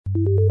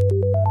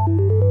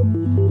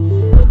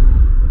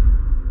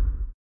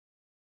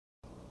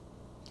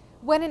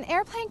When an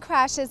airplane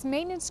crashes,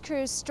 maintenance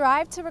crews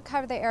strive to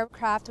recover the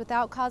aircraft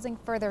without causing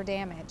further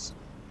damage.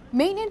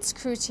 Maintenance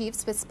crew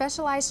chiefs with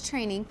specialized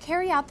training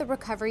carry out the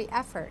recovery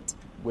effort.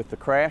 With the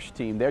crash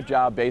team, their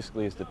job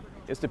basically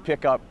is to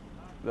pick up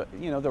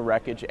the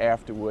wreckage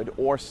afterward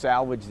or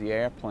salvage the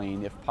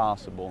airplane if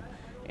possible,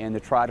 and to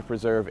try to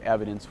preserve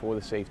evidence for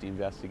the Safety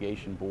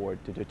Investigation Board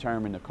to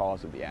determine the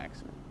cause of the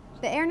accident.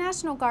 The Air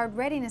National Guard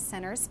Readiness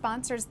Center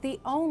sponsors the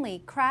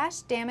only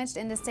crash, damaged,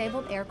 and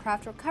disabled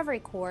aircraft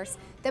recovery course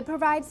that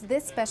provides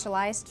this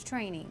specialized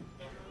training.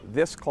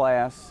 This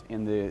class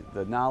and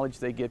the knowledge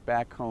they get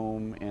back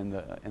home and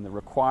the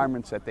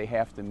requirements that they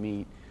have to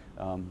meet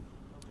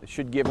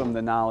should give them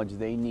the knowledge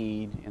they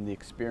need and the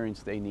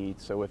experience they need.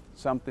 So if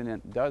something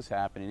that does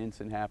happen, an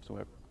incident happens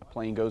where a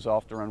plane goes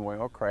off the runway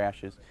or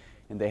crashes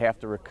and they have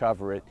to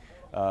recover it,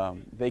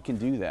 they can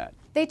do that.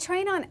 They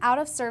train on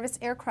out-of-service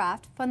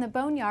aircraft from the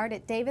Boneyard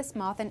at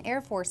Davis-Monthan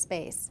Air Force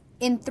Base.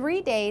 In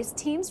 3 days,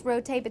 teams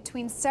rotate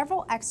between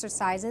several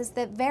exercises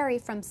that vary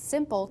from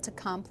simple to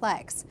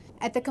complex.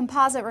 At the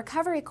composite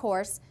recovery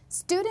course,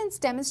 students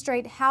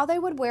demonstrate how they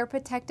would wear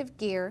protective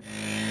gear,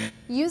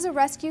 use a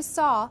rescue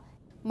saw,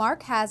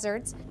 mark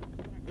hazards,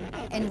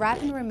 and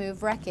wrap and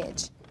remove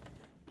wreckage.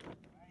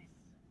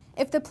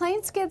 If the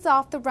plane skids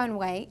off the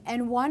runway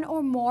and one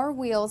or more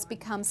wheels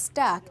become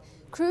stuck,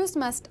 crews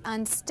must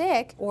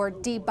unstick or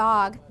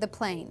debog the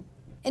plane.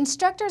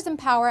 Instructors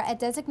empower a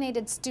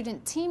designated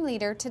student team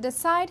leader to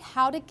decide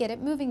how to get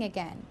it moving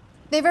again.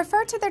 They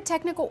refer to their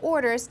technical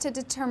orders to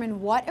determine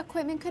what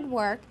equipment could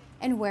work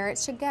and where it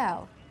should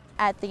go.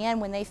 At the end,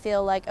 when they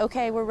feel like,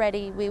 okay, we're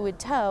ready, we would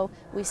tow,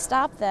 we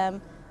stop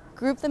them,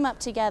 group them up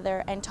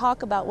together and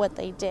talk about what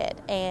they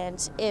did.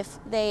 And if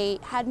they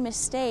had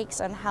mistakes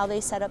on how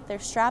they set up their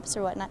straps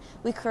or whatnot,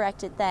 we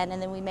correct it then,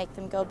 and then we make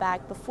them go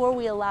back before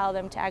we allow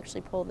them to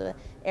actually pull the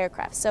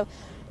aircraft. So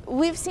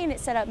we've seen it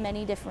set up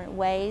many different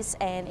ways,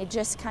 and it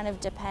just kind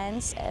of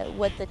depends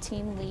what the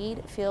team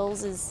lead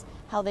feels is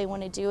how they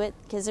want to do it,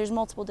 because there's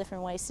multiple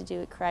different ways to do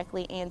it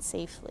correctly and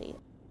safely.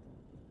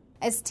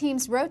 As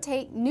teams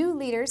rotate, new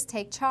leaders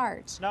take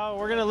charge. Now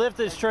we're going to lift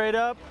it straight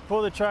up,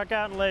 pull the truck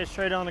out, and lay it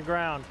straight on the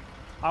ground.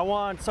 I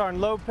want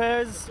Sergeant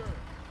Lopez,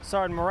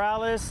 Sergeant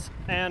Morales,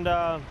 and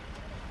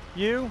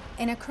you.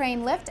 In a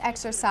crane lift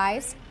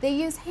exercise, they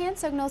use hand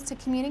signals to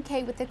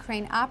communicate with the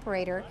crane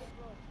operator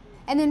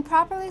and then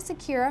properly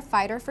secure a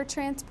fighter for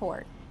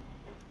transport.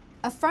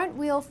 A front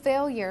wheel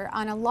failure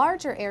on a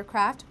larger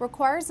aircraft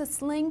requires a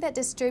sling that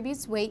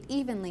distributes weight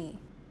evenly.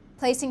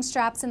 Placing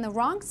straps in the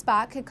wrong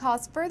spot could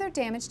cause further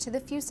damage to the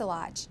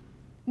fuselage.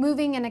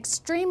 Moving an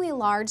extremely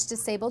large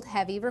disabled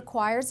heavy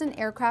requires an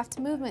aircraft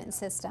movement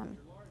system.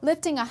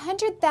 Lifting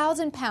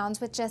 100,000 pounds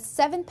with just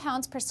 7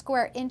 pounds per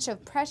square inch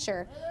of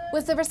pressure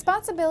was the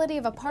responsibility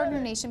of a partner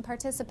nation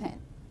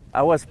participant.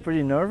 I was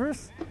pretty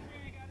nervous,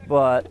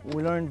 but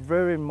we learned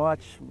very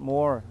much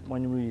more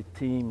when we were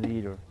team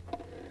leader.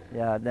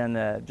 Yeah,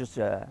 than just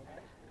a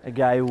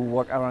guy who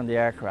worked around the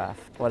aircraft.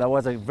 But that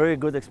was a very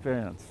good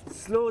experience.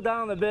 Slow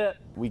down a bit.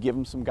 We give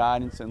them some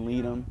guidance and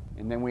lead them,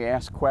 and then we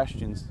ask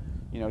questions,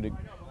 to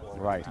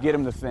get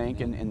them to think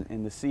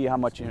and to see how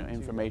much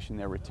information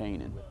they're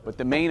retaining. But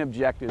the main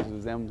objective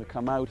is them to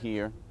come out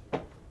here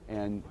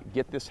and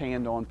get this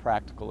hand-on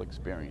practical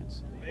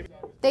experience.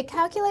 They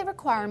calculate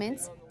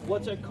requirements.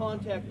 What's our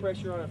contact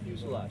pressure on a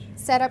fuselage?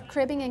 Set up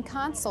cribbing and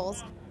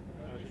consoles,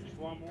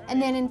 and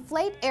then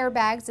inflate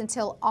airbags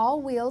until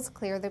all wheels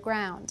clear the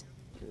ground.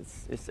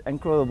 It's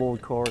incredible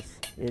course.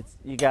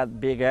 You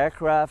got big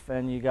aircraft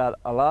and you got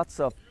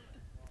lots of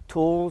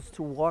tools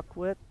to work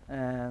with,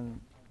 and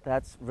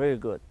that's very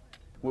good.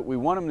 What we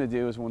want them to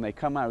do is when they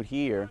come out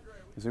here,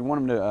 is we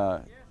want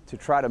them to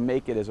try to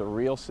make it as a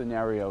real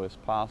scenario as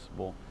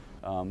possible,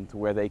 to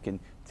where they can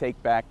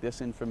take back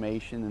this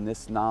information and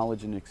this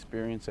knowledge and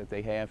experience that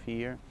they have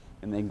here,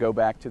 and then go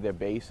back to their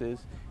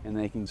bases, and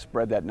they can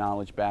spread that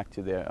knowledge back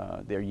to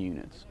their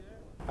units.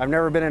 I've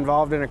never been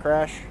involved in a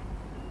crash,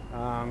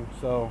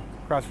 so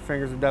cross your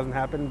fingers it doesn't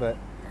happen, but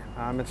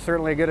it's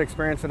certainly a good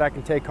experience that I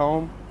can take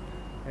home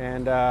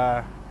and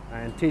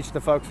teach the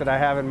folks that I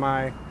have in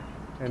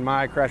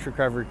my crash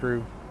recovery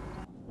crew.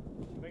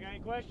 Got any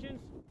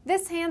questions?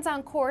 This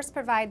hands-on course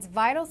provides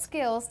vital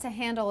skills to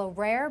handle a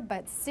rare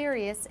but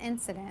serious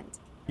incident.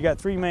 You got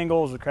 3 main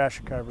goals with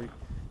crash recovery.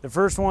 The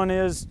first one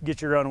is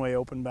get your runway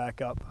open back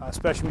up,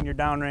 especially when you're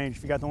downrange.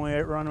 If you got the only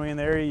runway in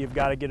the area, you've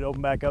got to get it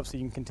open back up so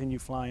you can continue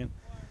flying.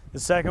 The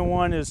second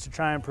one is to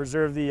try and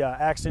preserve the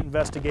accident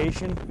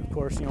investigation. Of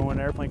course, when an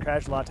airplane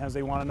crashes, a lot of times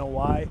they want to know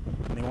why,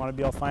 and they want to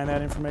be able to find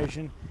that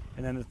information.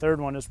 And then the third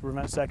one is to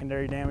prevent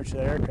secondary damage to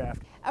the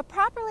aircraft. A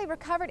properly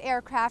recovered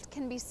aircraft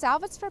can be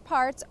salvaged for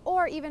parts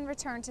or even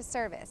returned to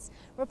service.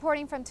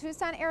 Reporting from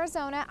Tucson,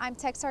 Arizona, I'm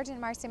Tech Sergeant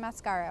Marcia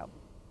Mascaro.